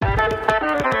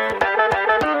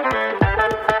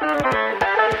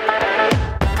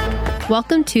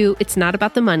Welcome to It's Not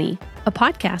About the Money, a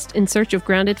podcast in search of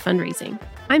grounded fundraising.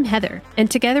 I'm Heather,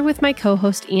 and together with my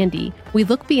co-host Andy, we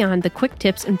look beyond the quick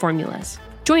tips and formulas.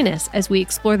 Join us as we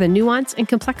explore the nuance and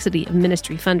complexity of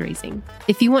ministry fundraising.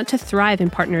 If you want to thrive in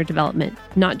partner development,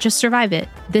 not just survive it,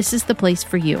 this is the place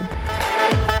for you.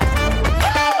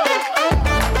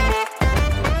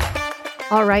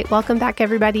 All right, welcome back,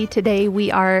 everybody. Today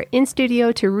we are in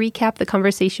studio to recap the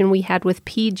conversation we had with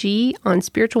PG on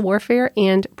spiritual warfare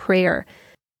and prayer.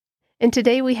 And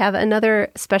today we have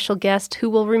another special guest who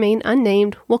will remain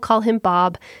unnamed. We'll call him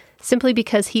Bob, simply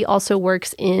because he also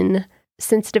works in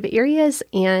sensitive areas,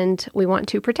 and we want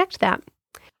to protect that.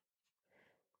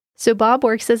 So Bob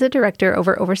works as a director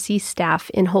over overseas staff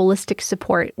in holistic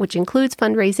support, which includes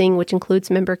fundraising, which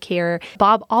includes member care.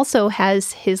 Bob also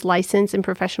has his license in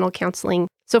professional counseling.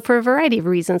 So for a variety of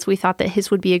reasons, we thought that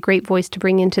his would be a great voice to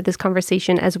bring into this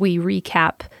conversation as we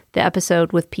recap the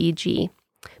episode with PG.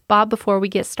 Bob, before we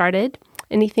get started,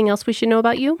 anything else we should know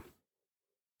about you?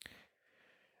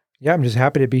 Yeah, I'm just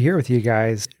happy to be here with you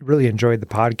guys. Really enjoyed the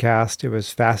podcast. It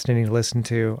was fascinating to listen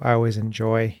to. I always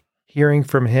enjoy hearing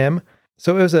from him.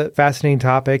 So it was a fascinating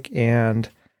topic and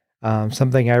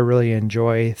something I really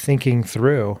enjoy thinking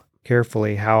through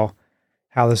carefully, how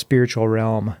the spiritual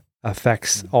realm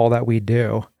affects all that we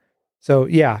do. So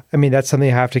yeah, I mean, that's something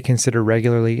I have to consider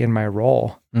regularly in my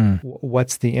role.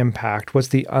 What's the impact? What's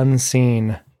the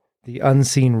unseen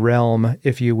realm,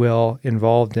 if you will,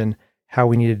 involved in how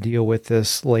we need to deal with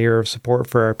this layer of support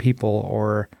for our people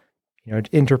or,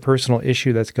 interpersonal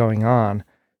issue that's going on.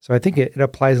 So I think it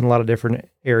applies in a lot of different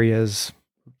areas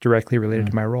directly related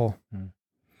to my role.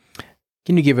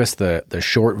 Can you give us the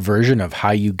short version of how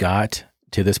you got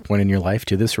to this point in your life,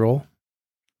 to this role?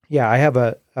 Yeah, I have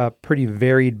a pretty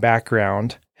varied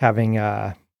background, having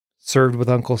served with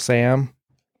Uncle Sam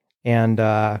and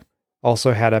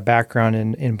also had a background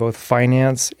in both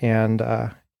finance and,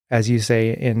 as you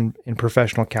say, in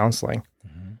professional counseling.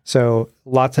 So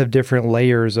lots of different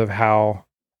layers of how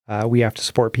we have to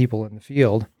support people in the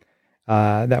field.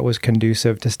 That was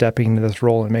conducive to stepping into this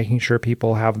role and making sure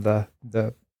people have the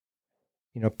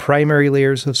primary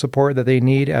layers of support that they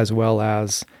need, as well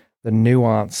as the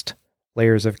nuanced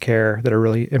layers of care that are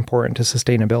really important to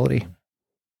sustainability.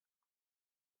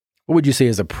 What would you say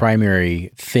is a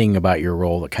primary thing about your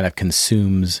role that kind of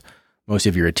consumes most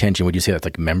of your attention? Would you say that's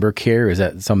like member care? Is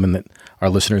that something that our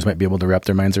listeners might be able to wrap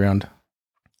their minds around?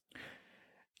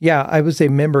 Yeah, I would say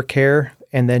member care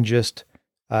and then just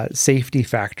safety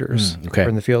factors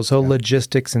in the field. So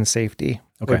logistics and safety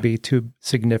would be two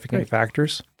significant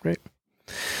factors. Great.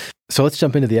 So let's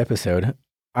jump into the episode.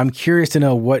 I'm curious to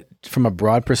know what, from a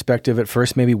broad perspective at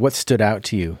first, maybe what stood out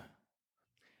to you?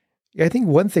 Yeah, I think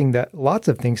lots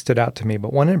of things stood out to me,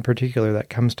 but one in particular that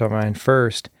comes to mind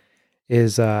first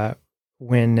is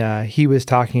when he was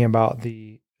talking about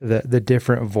the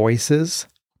different voices.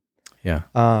 Yeah.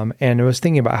 And I was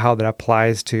thinking about how that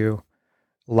applies to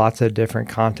lots of different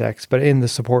contexts, but in the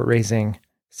support raising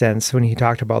sense, when he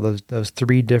talked about those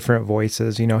three different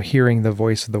voices, hearing the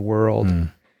voice of the world,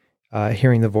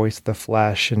 hearing the voice of the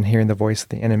flesh, and hearing the voice of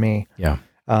the enemy. Yeah.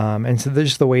 And so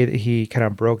there's the way that he kind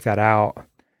of broke that out.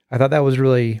 I thought that was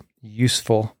really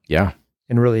useful. Yeah.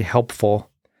 And really helpful,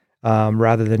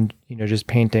 rather than, just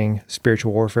painting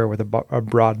spiritual warfare with a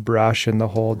broad brush and the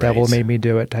whole devil made me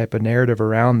do it type of narrative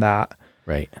around that.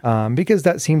 Right. Because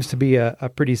that seems to be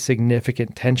a pretty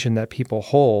significant tension that people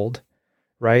hold,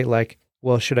 right? Like,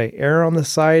 well, should I err on the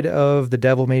side of the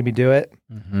devil made me do it?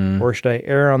 Or should I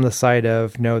err on the side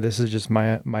of, no, this is just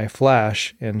my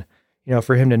flesh? And,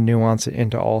 for him to nuance it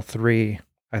into all three,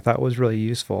 I thought was really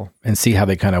useful. And see how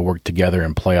they kind of work together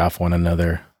and play off one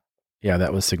another. Yeah,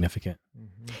 that was significant.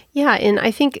 Yeah, and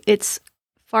I think it's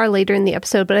far later in the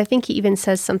episode, but I think he even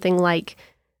says something like,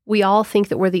 we all think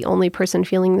that we're the only person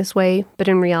feeling this way, but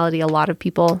in reality, a lot of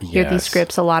people hear these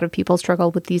scripts. A lot of people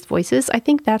struggle with these voices. I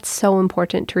think that's so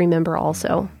important to remember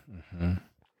also.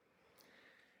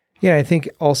 Yeah, I think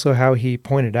also how he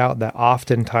pointed out that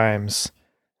oftentimes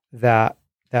that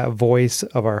voice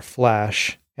of our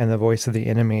flesh and the voice of the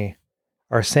enemy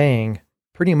are saying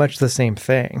pretty much the same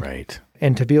thing. Right.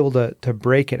 And to be able to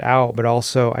break it out, but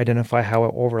also identify how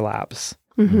it overlaps,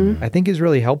 I think is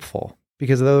really helpful,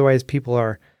 because otherwise people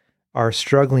are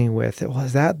struggling with, well,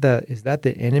 is that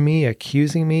the enemy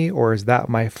accusing me, or is that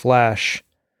my flesh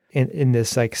in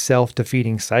this like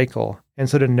self-defeating cycle? And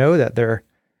so to know that they're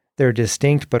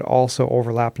distinct, but also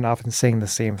overlap and often saying the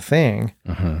same thing,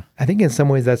 I think in some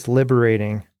ways that's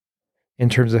liberating in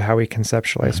terms of how we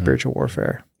conceptualize spiritual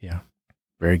warfare. Yeah,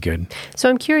 very good. So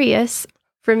I'm curious,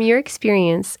 from your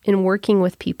experience in working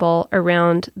with people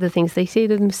around the things they say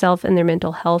to themselves and their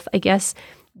mental health, I guess,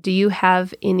 do you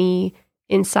have any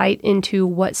insight into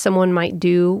what someone might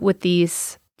do with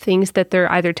these things that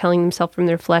they're either telling themselves from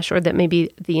their flesh or that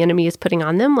maybe the enemy is putting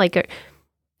on them? Like,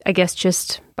 I guess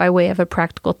just by way of a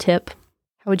practical tip,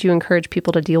 how would you encourage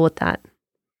people to deal with that?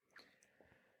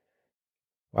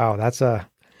 Wow, there's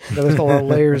a lot of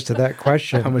layers to that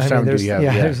question. How much time do you have?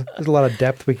 Yeah. There's a lot of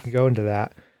depth we can go into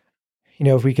that.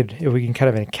 If we can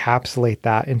kind of encapsulate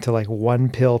that into like one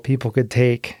pill people could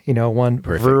take, one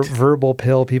verbal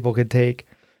pill people could take,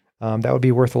 that would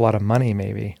be worth a lot of money,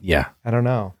 maybe. Yeah. I don't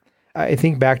know. I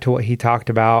think back to what he talked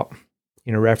about,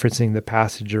 referencing the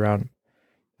passage around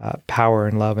power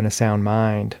and love and a sound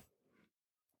mind.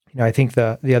 I think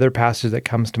the other passage that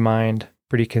comes to mind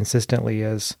pretty consistently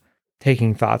is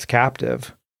taking thoughts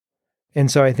captive.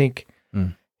 And so I think,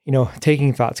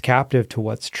 taking thoughts captive to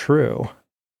what's true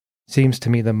seems to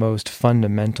me the most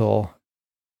fundamental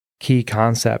key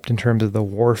concept in terms of the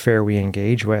warfare we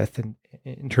engage with and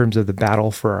in terms of the battle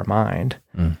for our mind.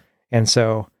 And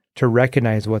so to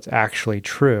recognize what's actually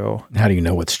true. How do you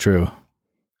know what's true?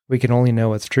 We can only know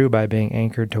what's true by being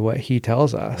anchored to what he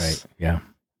tells us. Right. Yeah.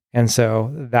 And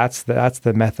so that's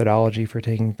the methodology for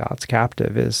taking thoughts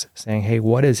captive, is saying, hey,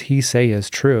 what does he say is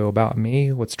true about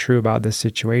me? What's true about this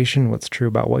situation? What's true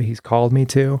about what he's called me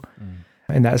to?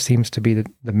 And that seems to be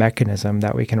the mechanism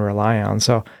that we can rely on.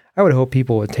 So I would hope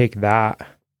people would take that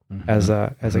as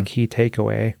a key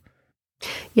takeaway.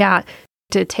 Yeah,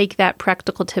 to take that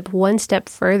practical tip one step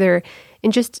further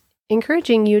and just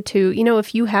encouraging you to,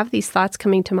 if you have these thoughts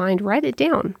coming to mind, write it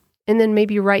down. And then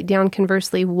maybe write down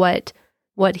conversely what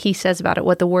he says about it,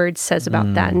 what the word says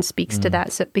about that and speaks to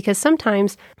that. So, because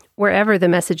sometimes wherever the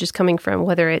message is coming from,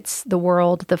 whether it's the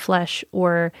world, the flesh,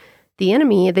 or the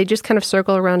enemy, they just kind of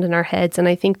circle around in our heads. And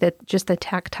I think that just the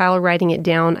tactile writing it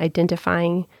down,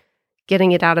 identifying,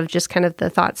 getting it out of just kind of the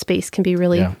thought space can be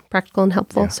really practical and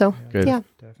helpful. So, Good.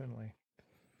 Definitely.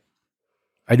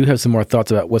 I do have some more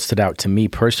thoughts about what stood out to me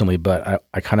personally, but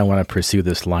I kind of want to pursue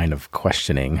this line of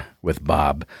questioning with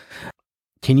Bob.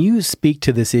 Can you speak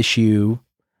to this issue,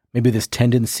 maybe this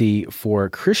tendency for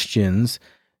Christians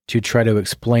to try to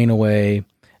explain away,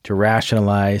 to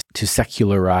rationalize, to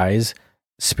secularize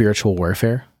spiritual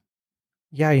warfare?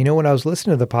 Yeah, when I was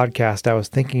listening to the podcast, I was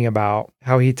thinking about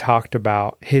how he talked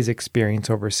about his experience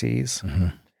overseas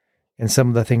and some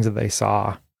of the things that they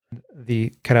saw,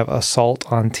 the kind of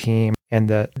assault on team and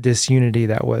the disunity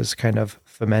that was kind of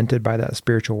fomented by that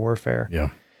spiritual warfare. Yeah.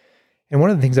 And one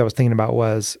of the things I was thinking about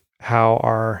was how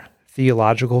our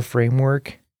theological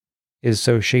framework is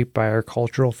so shaped by our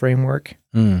cultural framework.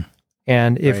 And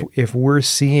if we're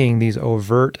seeing these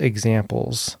overt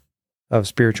examples of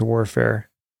spiritual warfare,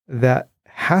 that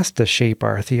has to shape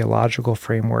our theological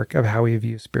framework of how we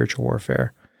view spiritual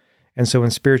warfare. And so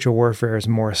when spiritual warfare is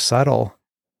more subtle,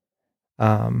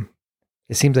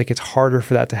 it seems like it's harder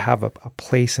for that to have a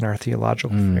place in our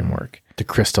theological framework. To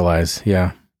crystallize,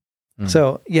 yeah.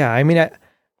 So, yeah, I mean,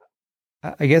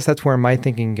 I guess that's where my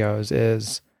thinking goes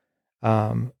is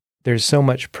there's so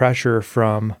much pressure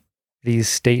from these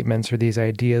statements or these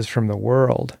ideas from the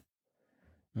world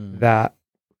that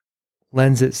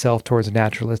lends itself towards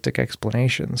naturalistic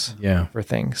explanations for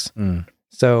things.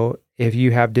 So if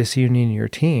you have disunion in your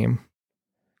team,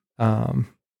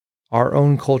 our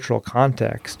own cultural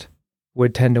context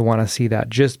would tend to want to see that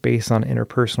just based on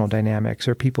interpersonal dynamics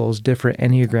or people's different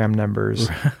Enneagram numbers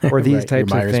or these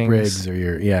types of things. Myers-Briggs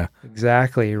or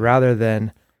Exactly. Rather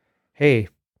than, hey,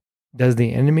 does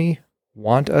the enemy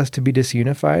want us to be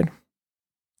disunified?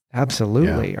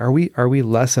 Absolutely. Yeah. Are we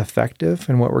less effective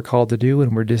in what we're called to do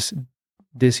when we're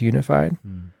disunified?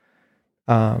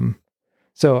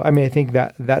 So, I mean, I think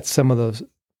that's some of those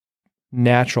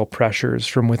natural pressures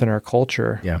from within our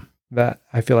culture that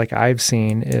I feel like I've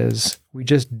seen is we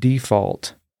just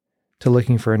default to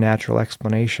looking for a natural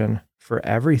explanation for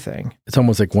everything. It's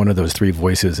almost like one of those three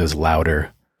voices is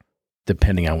louder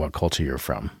depending on what culture you're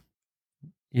from.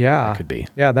 Yeah. It could be.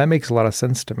 Yeah, that makes a lot of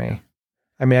sense to me.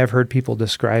 I mean, I've heard people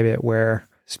describe it where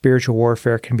spiritual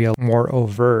warfare can be more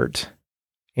overt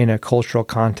in a cultural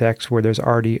context where there's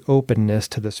already openness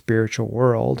to the spiritual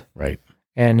world. Right.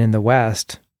 And in the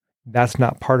West, that's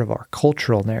not part of our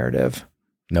cultural narrative.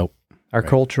 Nope. Our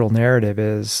cultural narrative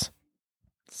is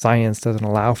science doesn't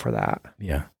allow for that.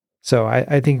 Yeah. So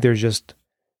I think there's just,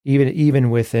 even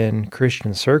within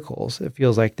Christian circles, it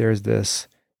feels like there's this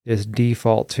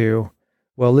default to,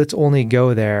 well, let's only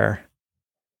go there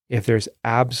if there's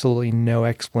absolutely no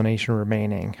explanation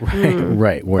remaining.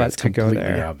 Right. Where it's to go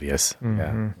completely there. Obvious.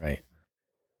 Yeah. Right.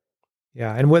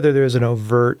 Yeah. And whether there's an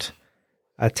overt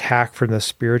attack from the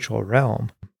spiritual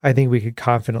realm, I think we could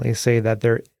confidently say that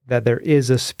there is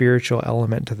a spiritual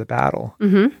element to the battle.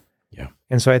 Mm-hmm. Yeah.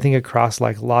 And so I think across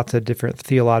like lots of different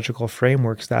theological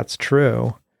frameworks, that's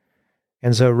true.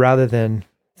 And so rather than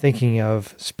thinking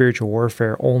of spiritual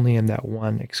warfare only in that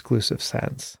one exclusive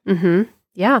sense. Mm-hmm.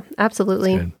 Yeah,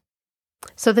 absolutely.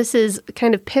 So this is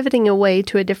kind of pivoting away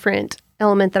to a different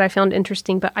element that I found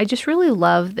interesting, but I just really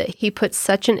love that he puts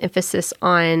such an emphasis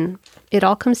on it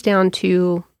all comes down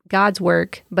to God's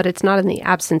work, but it's not in the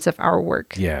absence of our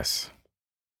work. Yes.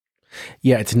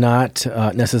 Yeah, it's not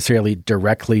necessarily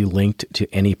directly linked to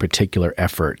any particular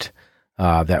effort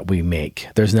that we make.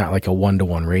 There's not like a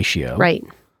 1-to-1 ratio. Right.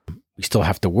 We still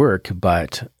have to work,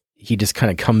 but he just kind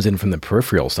of comes in from the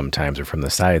peripheral sometimes or from the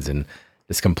sides and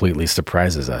just completely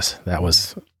surprises us. That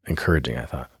was encouraging, I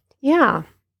thought. Yeah,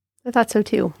 I thought so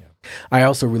too. I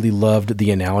also really loved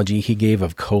the analogy he gave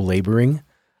of co-laboring,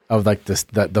 of like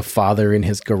the father in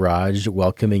his garage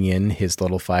welcoming in his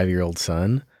little 5-year-old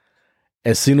son.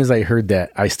 As soon as I heard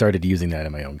that, I started using that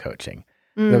in my own coaching.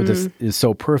 That just is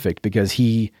so perfect because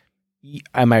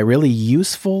am I really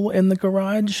useful in the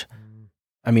garage?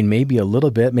 I mean, maybe a little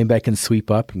bit. Maybe I can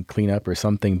sweep up and clean up or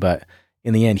something, but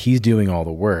in the end, he's doing all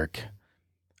the work.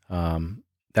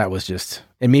 That was just,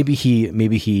 and maybe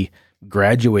he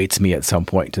graduates me at some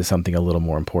point to something a little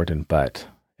more important, but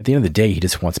at the end of the day, he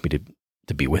just wants me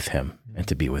to be with him and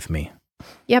to be with me.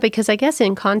 Yeah, because I guess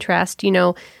in contrast,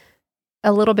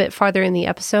 a little bit farther in the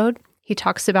episode, he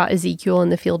talks about Ezekiel in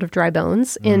the field of dry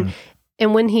bones. And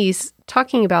when he's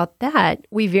talking about that,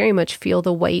 we very much feel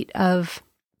the weight of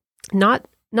not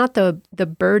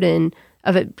the burden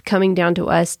of it coming down to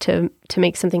us to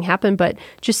make something happen, but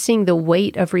just seeing the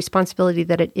weight of responsibility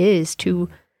that it is to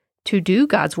do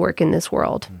God's work in this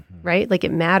world, right? Like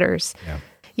it matters.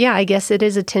 Yeah, I guess it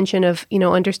is a tension of,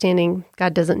 understanding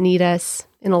God doesn't need us.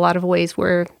 In a lot of ways,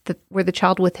 we're the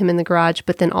child with him in the garage,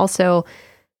 but then also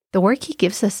the work he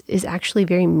gives us is actually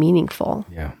very meaningful.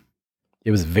 Yeah.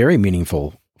 It was very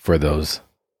meaningful for those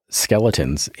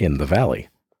skeletons in the valley.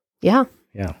 Yeah.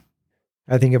 Yeah.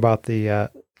 I think about the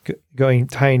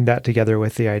tying that together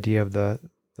with the idea of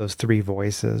those 3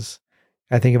 voices.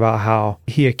 I think about how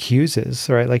he accuses,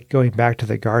 right? Like going back to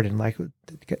the garden, like,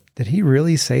 did he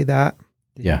really say that?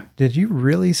 Did you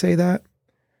really say that?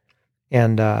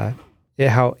 And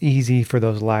how easy for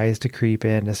those lies to creep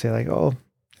in to say like, oh,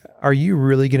 are you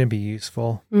really going to be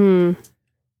useful?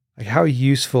 Like how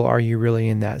useful are you really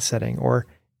in that setting? Or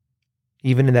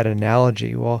even in that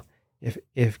analogy, well,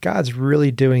 if God's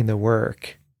really doing the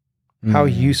work, how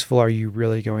useful are you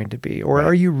really going to be? Or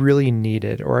are you really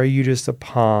needed? Or are you just a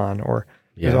pawn? Or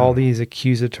there's all these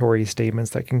accusatory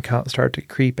statements that can start to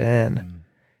creep in.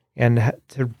 And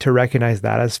to recognize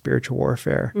that as spiritual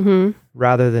warfare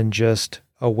rather than just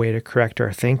a way to correct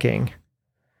our thinking.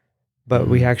 But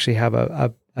we actually have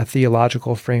a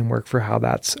theological framework for how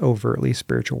that's overtly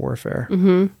spiritual warfare.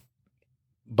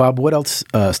 Bob, what else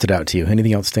stood out to you?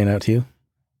 Anything else stand out to you?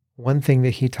 One thing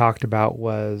that he talked about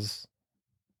was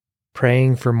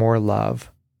praying for more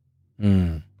love.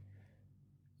 And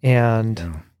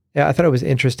I thought it was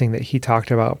interesting that he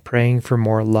talked about praying for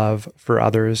more love for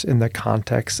others in the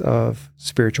context of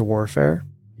spiritual warfare.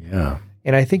 Yeah.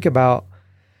 And I think about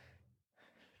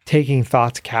taking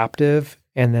thoughts captive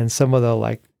and then some of the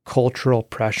like cultural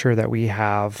pressure that we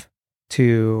have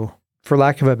to, for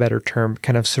lack of a better term,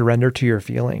 kind of surrender to your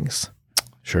feelings.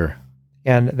 Sure.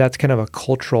 And that's kind of a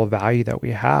cultural value that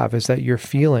we have, is that your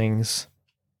feelings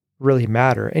really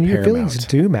matter. And your feelings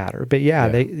do matter. But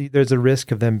there's a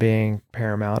risk of them being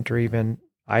paramount or even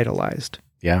idolized.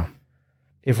 Yeah.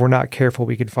 If we're not careful,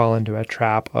 we could fall into a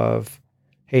trap of,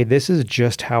 hey, this is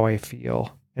just how I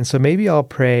feel. And so maybe I'll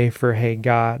pray for, hey,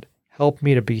 God, help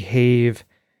me to behave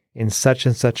in such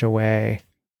and such a way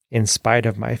in spite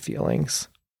of my feelings.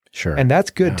 Sure. And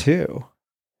that's good too.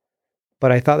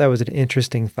 But I thought that was an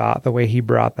interesting thought, the way he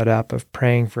brought that up of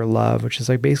praying for love, which is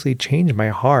like basically change my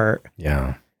heart.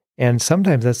 Yeah. And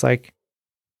sometimes that's like,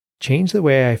 change the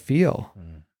way I feel,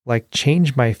 like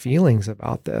change my feelings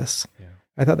about this. Yeah.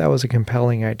 I thought that was a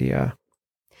compelling idea.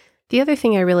 The other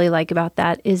thing I really like about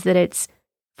that is that it's,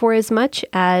 for as much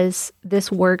as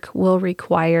this work will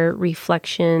require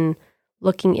reflection,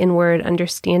 looking inward,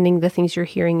 understanding the things you're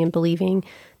hearing and believing,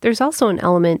 there's also an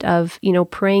element of,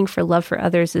 praying for love for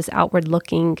others is outward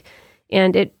looking.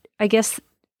 And I guess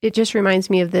it just reminds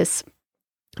me of this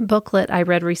booklet I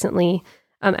read recently,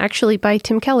 actually by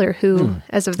Tim Keller, who,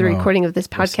 as of the recording of this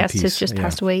podcast, has just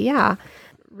passed away. Yeah.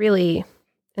 Really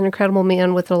an incredible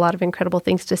man with a lot of incredible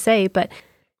things to say. But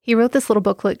he wrote this little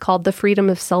booklet called The Freedom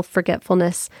of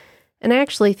Self-Forgetfulness. And I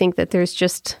actually think that there's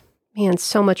just,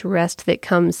 so much rest that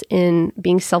comes in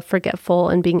being self-forgetful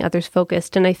and being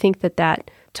others-focused. And I think that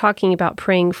talking about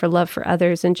praying for love for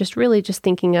others and just really just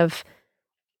thinking of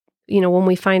when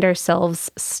we find ourselves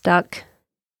stuck,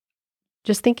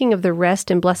 just thinking of the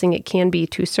rest and blessing it can be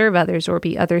to serve others or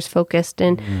be others focused,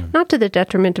 and not to the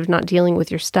detriment of not dealing with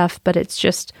your stuff, but it's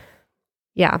just,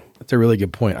 yeah. That's a really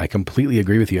good point. I completely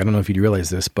agree with you. I don't know if you realize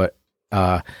this, but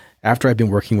after I've been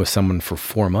working with someone for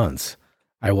 4 months,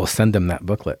 I will send them that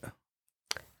booklet.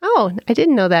 Oh, I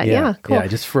didn't know that. Yeah, cool. Yeah,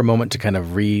 just for a moment to kind of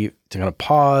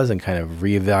pause and kind of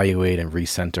reevaluate and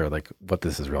recenter like what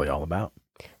this is really all about.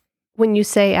 When you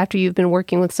say after you've been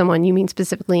working with someone, you mean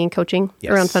specifically in coaching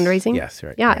around fundraising? Yes,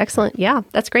 right. Yeah, right, excellent. Right. Yeah,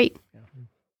 that's great.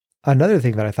 Another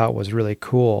thing that I thought was really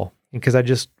cool, because I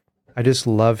just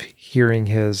love hearing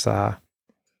his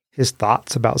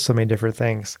thoughts about so many different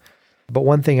things. But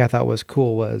one thing I thought was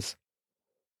cool was,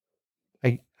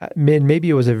 maybe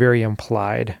it was a very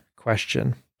implied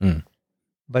question.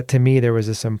 But to me, there was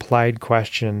this implied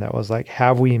question that was like,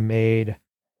 have we made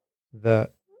the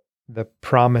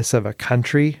promise of a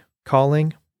country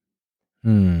calling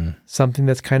something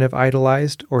that's kind of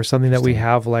idolized, or something that we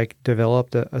have like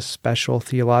developed a special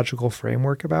theological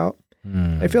framework about?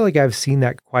 I feel like I've seen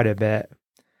that quite a bit.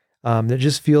 That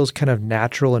just feels kind of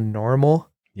natural and normal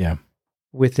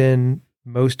within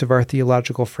most of our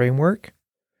theological framework.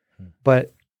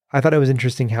 But I thought it was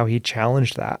interesting how he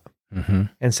challenged that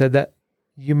and said that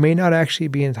you may not actually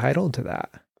be entitled to that.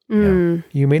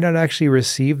 You may not actually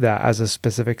receive that as a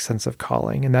specific sense of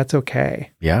calling, and that's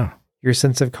okay. Yeah. Your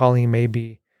sense of calling may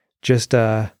be just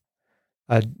a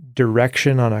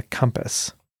direction on a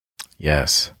compass.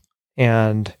 Yes.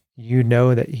 And you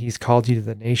know that he's called you to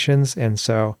the nations, and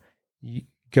so you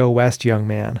go west, young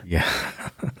man. Yeah.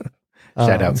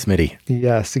 Shout out Smitty.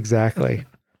 Yes, exactly.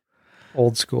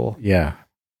 Old school. Yeah.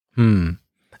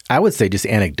 I would say just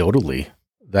anecdotally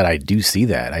that I do see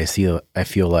that. I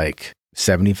feel like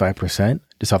 75%,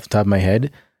 just off the top of my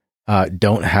head,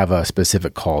 don't have a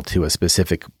specific call to a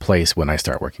specific place when I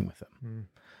start working with them.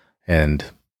 And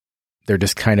they're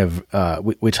just kind of,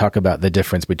 we talk about the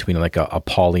difference between like a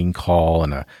Pauline call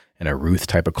and a Ruth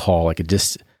type of call, like it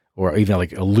just, or even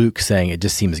like a Luke saying, it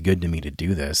just seems good to me to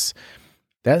do this.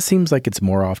 That seems like it's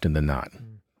more often than not.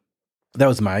 That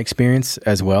was my experience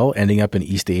as well, ending up in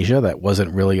East Asia. That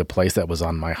wasn't really a place that was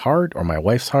on my heart or my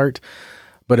wife's heart.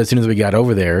 But as soon as we got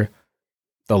over there,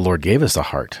 the Lord gave us a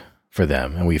heart for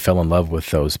them, and we fell in love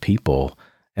with those people.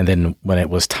 And then when it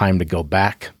was time to go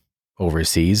back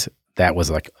overseas, that was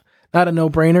like not a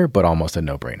no-brainer, but almost a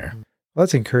no-brainer. Well,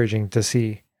 that's encouraging to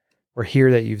see or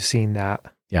hear that you've seen that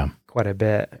quite a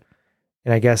bit.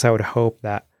 And I guess I would hope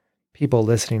that people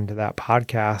listening to that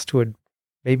podcast would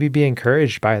maybe be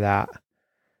encouraged by that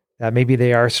maybe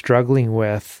they are struggling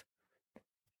with,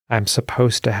 I'm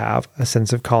supposed to have a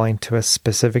sense of calling to a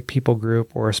specific people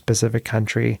group or a specific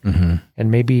country,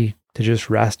 and maybe to just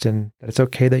rest in that it's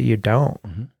okay that you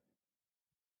don't.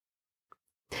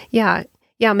 Yeah.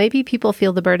 Maybe people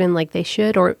feel the burden like they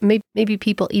should, or maybe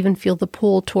people even feel the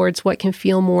pull towards what can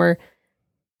feel more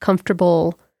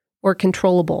comfortable or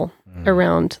controllable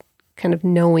around kind of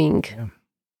knowing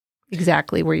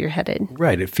exactly where you're headed.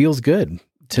 Right. It feels good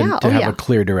to have a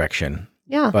clear direction.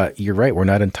 Yeah. But you're right. We're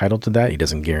not entitled to that. He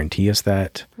doesn't guarantee us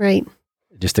that. Right.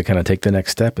 Just to kind of take the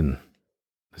next step, and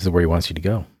this is where he wants you to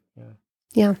go.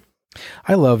 Yeah.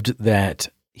 I loved that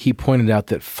he pointed out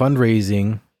that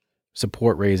fundraising,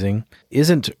 support raising,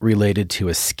 isn't related to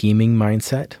a scheming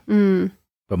mindset,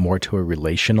 but more to a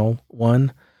relational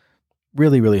one.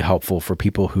 Really, really helpful for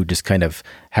people who just kind of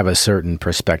have a certain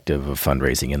perspective of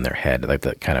fundraising in their head, like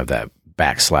that kind of that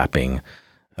backslapping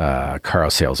car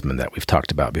salesman that we've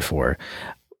talked about before.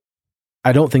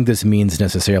 I don't think this means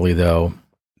necessarily, though,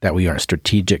 that we aren't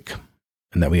strategic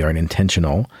and that we aren't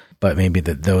intentional, but maybe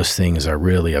that those things are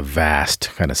really a vast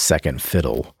kind of second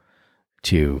fiddle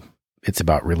to, it's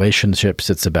about relationships,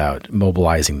 it's about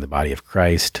mobilizing the body of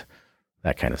Christ,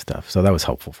 that kind of stuff. So that was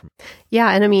helpful for me.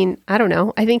 Yeah. And I mean, I don't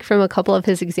know. I think from a couple of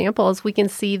his examples, we can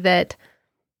see that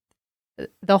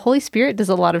the Holy Spirit does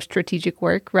a lot of strategic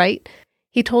work, right?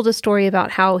 He told a story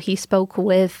about how he spoke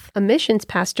with a missions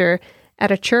pastor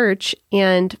at a church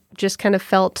and just kind of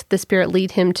felt the Spirit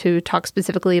lead him to talk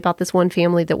specifically about this one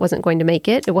family that wasn't going to make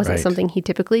it. It wasn't something he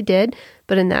typically did,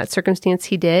 but in that circumstance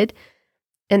he did.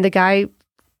 And the guy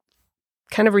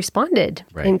kind of responded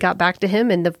and got back to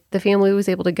him, and the family was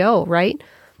able to go, right?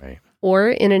 Or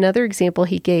in another example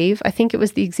he gave, I think it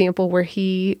was the example where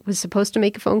he was supposed to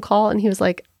make a phone call and he was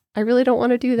like, I really don't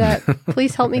want to do that.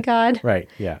 Please help me, God.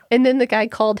 And then the guy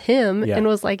called him and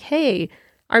was like, hey,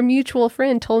 our mutual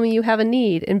friend told me you have a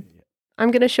need, and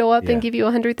I'm going to show up and give you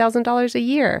 $100,000 a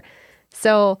year.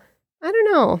 So I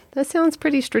don't know. That sounds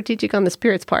pretty strategic on the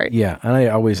Spirit's part. Yeah. And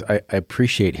I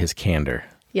appreciate his candor.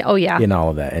 Yeah. Oh, yeah. in all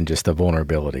of that, and just the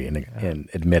vulnerability and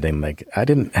admitting, like, I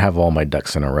didn't have all my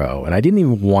ducks in a row, and I didn't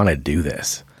even want to do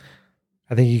this.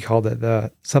 I think he called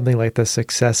it something like the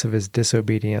success of his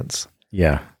disobedience.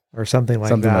 Yeah. Or something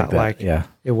like that. Like, yeah.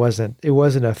 It wasn't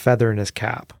a feather in his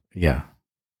cap. Yeah.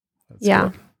 That's yeah.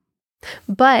 good.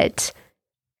 But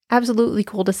absolutely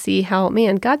cool to see how,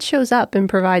 man, God shows up and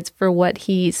provides for what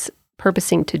he's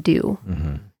purposing to do,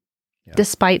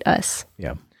 despite us.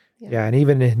 Yeah. Yeah. And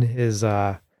even in his,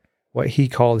 what he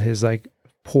called his like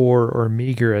poor or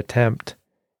meager attempt,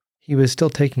 he was still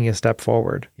taking a step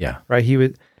forward. Yeah. Right. He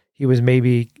was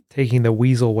maybe taking the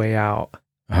weasel way out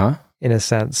in a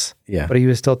sense. Yeah. But he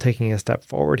was still taking a step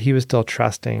forward. He was still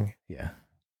trusting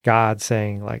God,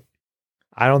 saying like,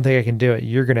 I don't think I can do it.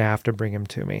 You're going to have to bring him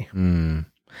to me.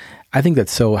 I think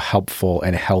that's so helpful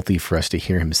and healthy for us to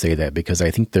hear him say that, because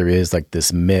I think there is like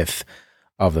this myth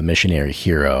of the missionary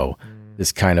hero,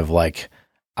 this kind of like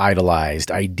idolized,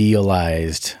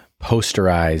 idealized,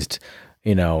 posterized,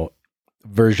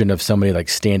 version of somebody like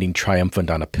standing triumphant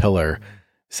on a pillar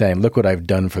saying, look what I've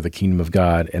done for the kingdom of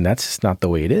God. And that's just not the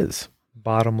way it is.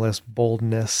 Bottomless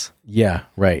boldness. Yeah,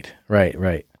 right.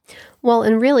 Well,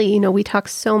 and really, we talk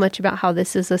so much about how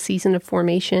this is a season of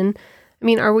formation. I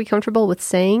mean, are we comfortable with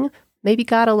saying maybe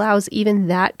God allows even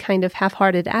that kind of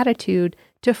half-hearted attitude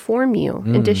to form you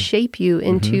and to shape you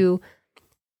into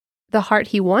the heart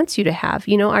he wants you to have?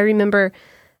 I remember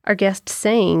our guest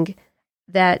saying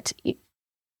that,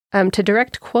 to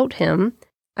direct quote him,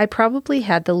 I probably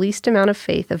had the least amount of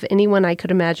faith of anyone I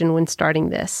could imagine when starting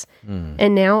this.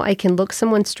 And now I can look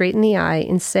someone straight in the eye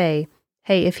and say,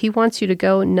 hey, if he wants you to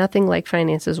go, nothing like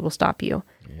finances will stop you.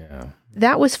 Yeah.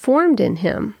 That was formed in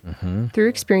him through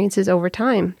experiences over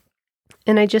time.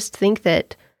 And I just think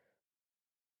that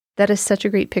is such a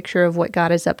great picture of what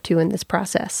God is up to in this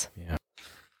process. Yeah.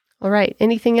 All right.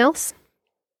 Anything else?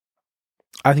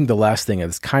 I think the last thing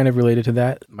is kind of related to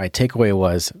that. My takeaway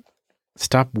was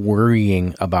stop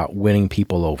worrying about winning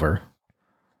people over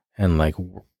and like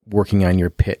working on your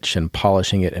pitch and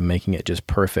polishing it and making it just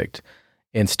perfect,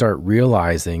 and start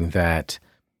realizing that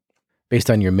based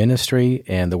on your ministry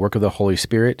and the work of the Holy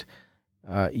Spirit,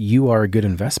 you are a good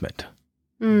investment.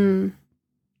 And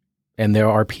there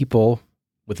are people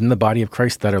within the body of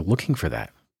Christ that are looking for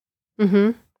that.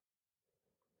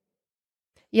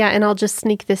 Yeah, and I'll just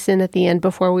sneak this in at the end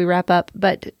before we wrap up.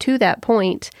 But to that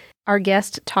point, our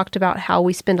guest talked about how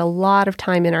we spend a lot of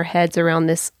time in our heads around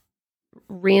this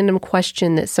random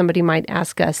question that somebody might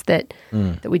ask us that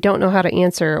we don't know how to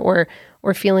answer, or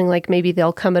feeling like maybe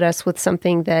they'll come at us with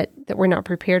something that we're not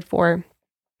prepared for.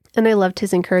 And I loved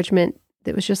his encouragement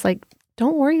that was just like,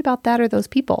 don't worry about that or those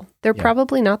people. They're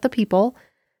probably not the people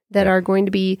that are going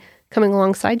to be coming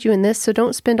alongside you in this, so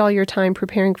don't spend all your time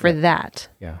preparing for that.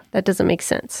 Yeah. That doesn't make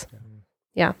sense.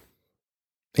 Yeah.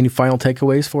 Any final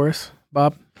takeaways for us,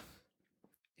 Bob?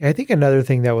 I think another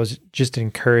thing that was just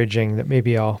encouraging that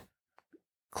maybe I'll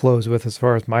close with as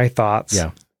far as my thoughts.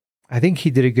 Yeah. I think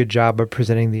he did a good job of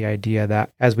presenting the idea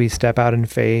that as we step out in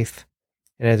faith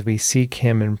and as we seek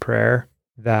him in prayer,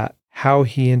 that how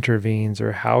he intervenes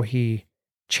or how he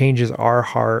changes our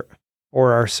heart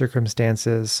or our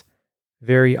circumstances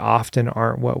very often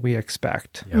aren't what we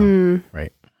expect. Yeah.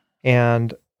 Right.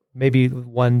 And maybe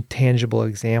one tangible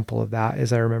example of that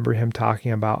is I remember him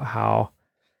talking about how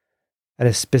at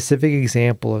a specific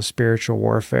example of spiritual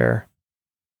warfare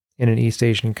in an East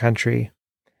Asian country,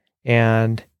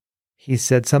 and he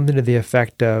said something to the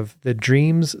effect of, the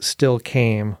dreams still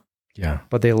came,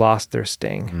 but they lost their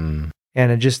sting.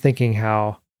 And I'm just thinking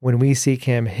how when we seek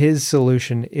him, his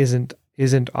solution isn't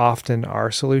often our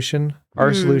solution.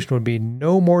 Our solution would be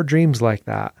no more dreams like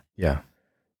that. Yeah.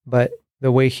 But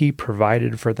the way he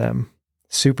provided for them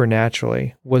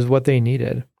supernaturally was what they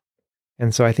needed.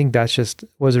 And so I think that's just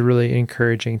was a really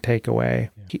encouraging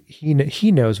takeaway. Yeah.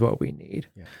 He knows what we need.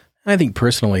 Yeah. I think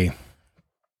personally,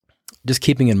 just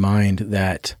keeping in mind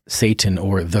that Satan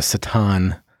or the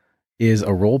Satan is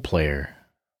a role player.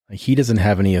 He doesn't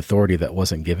have any authority that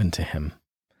wasn't given to him.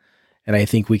 And I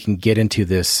think we can get into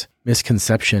this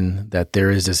misconception that there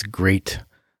is this great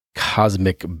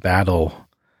cosmic battle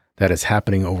that is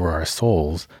happening over our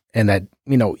souls, and that,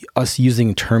 us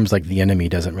using terms like the enemy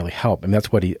doesn't really help. And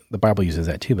that's what the Bible uses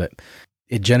that too, but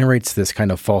it generates this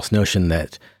kind of false notion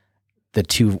that the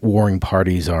two warring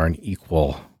parties are an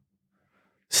equal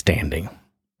standing.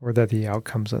 Or that the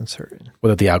outcome's uncertain.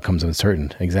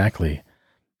 Exactly.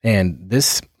 And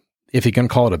this, if you can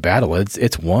call it a battle,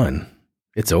 it's won.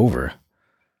 It's over.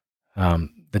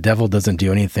 The devil doesn't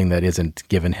do anything that isn't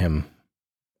given him,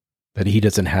 that he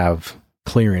doesn't have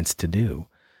clearance to do.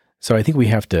 So I think we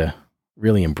have to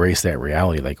really embrace that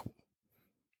reality. Like,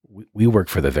 we work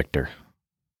for the victor.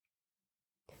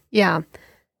 Yeah.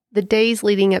 The days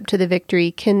leading up to the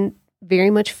victory can very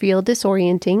much feel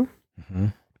disorienting,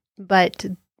 but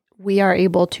we are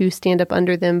able to stand up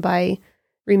under them by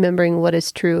remembering what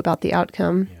is true about the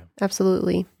outcome. Yeah.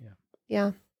 Absolutely.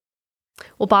 Yeah.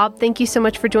 Well, Bob, thank you so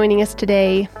much for joining us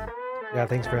today. Yeah,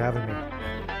 thanks for having me.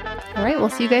 All right, we'll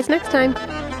see you guys next time.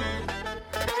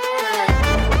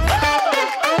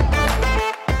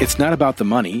 It's Not About the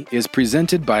Money is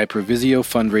presented by Provisio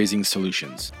Fundraising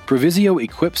Solutions. Provisio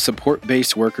equips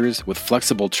support-based workers with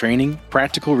flexible training,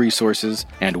 practical resources,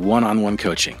 and one-on-one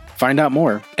coaching. Find out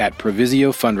more at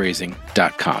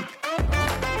provisiofundraising.com.